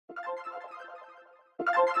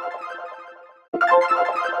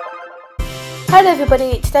Hello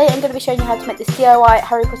everybody, today I'm going to be showing you how to make this DIY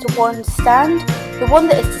Harry Potter wand stand. The one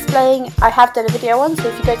that is displaying I have done a video on, so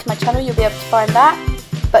if you go to my channel you'll be able to find that.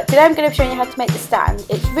 But today I'm going to be showing you how to make the stand.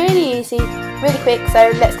 It's really easy, really quick,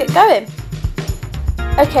 so let's get going.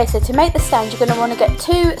 Okay, so to make the stand you're going to want to get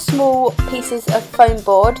two small pieces of foam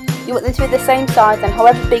board. You want them to be the same size, and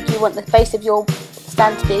however big you want the base of your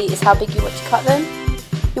stand to be is how big you want to cut them.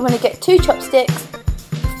 You want to get two chopsticks,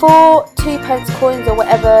 4 2p coins or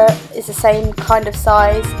whatever is the same kind of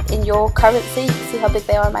size in your currency. You can see how big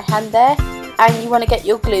they are in my hand there. And you want to get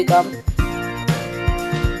your glue gun.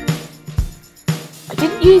 I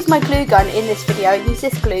didn't use my glue gun in this video, I used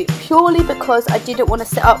this glue purely because I didn't want to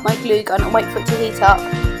set up my glue gun and wait for it to heat up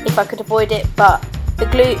if I could avoid it, but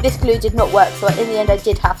this glue did not work, so in the end I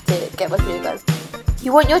did have to get my glue gun.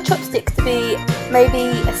 You want your chopsticks to be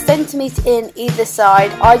maybe a centimetre in either side.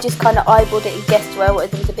 I just kind of eyeballed it and guessed where I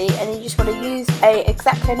wanted them to be, and then you just want to use a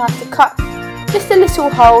X-Acto knife to cut just a little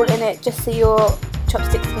hole in it just so your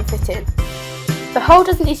chopsticks can fit in. The hole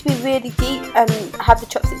doesn't need to be really deep and have the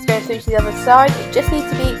chopsticks going through to the other side, it just needs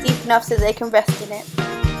to be deep enough so that they can rest in it.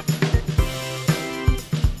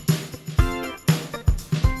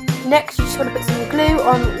 Next you just want to put some glue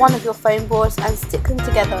on one of your foam boards and stick them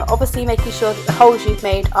together, obviously making sure that the holes you've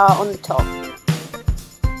made are on the top.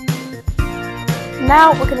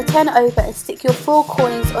 Now we're going to turn it over and stick your 4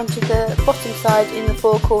 coins onto the bottom side in the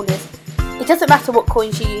 4 corners. It doesn't matter what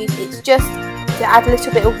coins you use, it's just to add a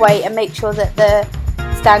little bit of weight and make sure that the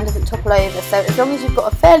stand doesn't topple over. So as long as you've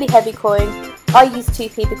got a fairly heavy coin, I use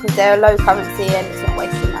 2p because they're a low currency and it's not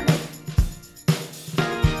wasting money.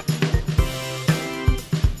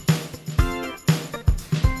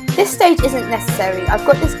 This stage isn't necessary. I've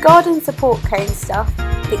got this garden support cone stuff.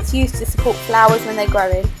 It's used to support flowers when they're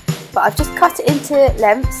growing, but I've just cut it into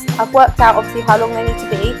lengths. I've worked out obviously how long they need to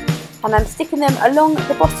be, and I'm sticking them along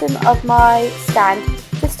the bottom of my stand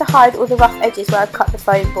just to hide all the rough edges where I've cut the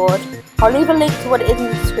foam board. I'll leave a link to what it is in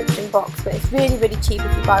the description box, but it's really cheap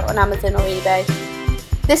if you buy it on Amazon or eBay.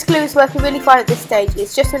 This glue is working really fine at this stage.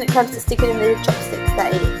 It's just when it comes to sticking in the chopsticks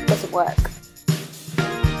that it doesn't work.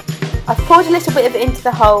 I've poured a little bit of it into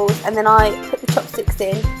the holes and then I put the chopsticks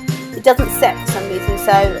in. It doesn't set for some reason,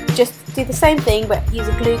 so just do the same thing but use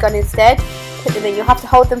a glue gun instead. Put them in. You'll have to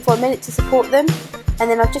hold them for a minute to support them, and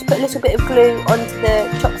then I've just put a little bit of glue onto the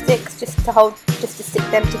chopsticks just to stick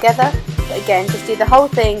them together. But again, just do the whole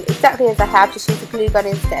thing exactly as I have, just use a glue gun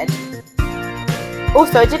instead.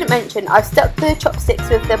 Also, I didn't mention, I've stuck the chopsticks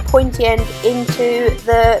with the pointy end into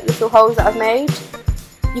the little holes that I've made.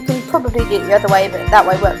 You can probably do it the other way, but that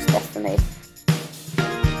way works best for me.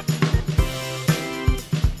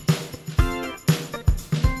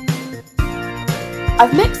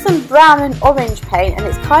 I've mixed some brown and orange paint, and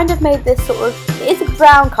it's kind of made this sort of, it is a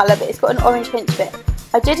brown colour but it's got an orange hint to it.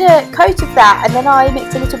 I did a coat of that and then I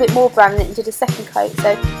mixed a little bit more brown in it and did a second coat,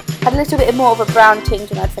 so I had a little bit more of a brown tinge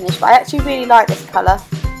when I finished, but I actually really like this colour.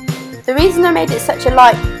 The reason I made it such a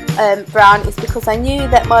light brown is because I knew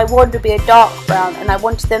that my wand would be a dark brown and I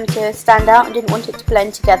wanted them to stand out and didn't want it to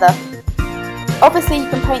blend together. Obviously you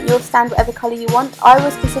can paint your stand whatever colour you want. I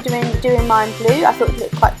was considering doing mine blue. I thought it would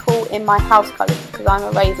look quite cool in my house colours because I'm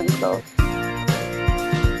a Ravenclaw.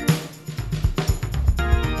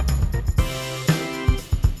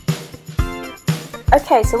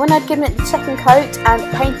 Okay, so when I'd given it the second coat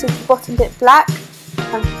and painted the bottom bit black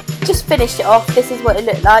and just finished it off, this is what it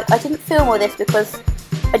looked like. I didn't film all this because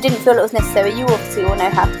I didn't feel it was necessary. You obviously all know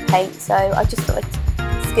how to paint, so I just thought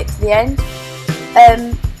I'd skip to the end.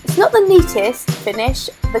 It's not the neatest finish,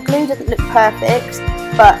 the glue doesn't look perfect,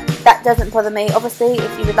 but that doesn't bother me. Obviously,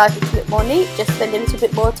 if you would like it to look more neat, just spend a little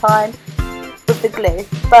bit more time with the glue.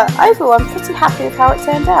 But overall, I'm pretty happy with how it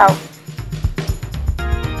turned out.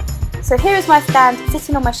 So here is my stand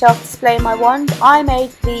sitting on my shelf displaying my wand. I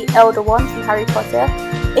made the Elder Wand from Harry Potter.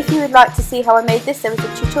 If you would like to see how I made this, there was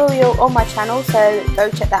a tutorial on my channel, so go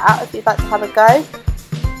check that out if you'd like to have a go.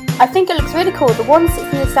 I think it looks really cool. The wand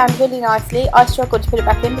sits in the stand really nicely. I struggled to put it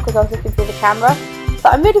back in because I was looking through the camera,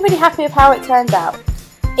 but I'm really happy with how it turned out.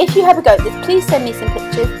 If you have a go at this, please send me some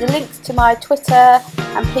pictures. The links to my Twitter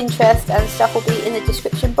and Pinterest and stuff will be in the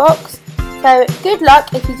description box. So good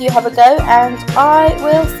luck if you do have a go, and I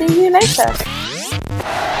will see you later.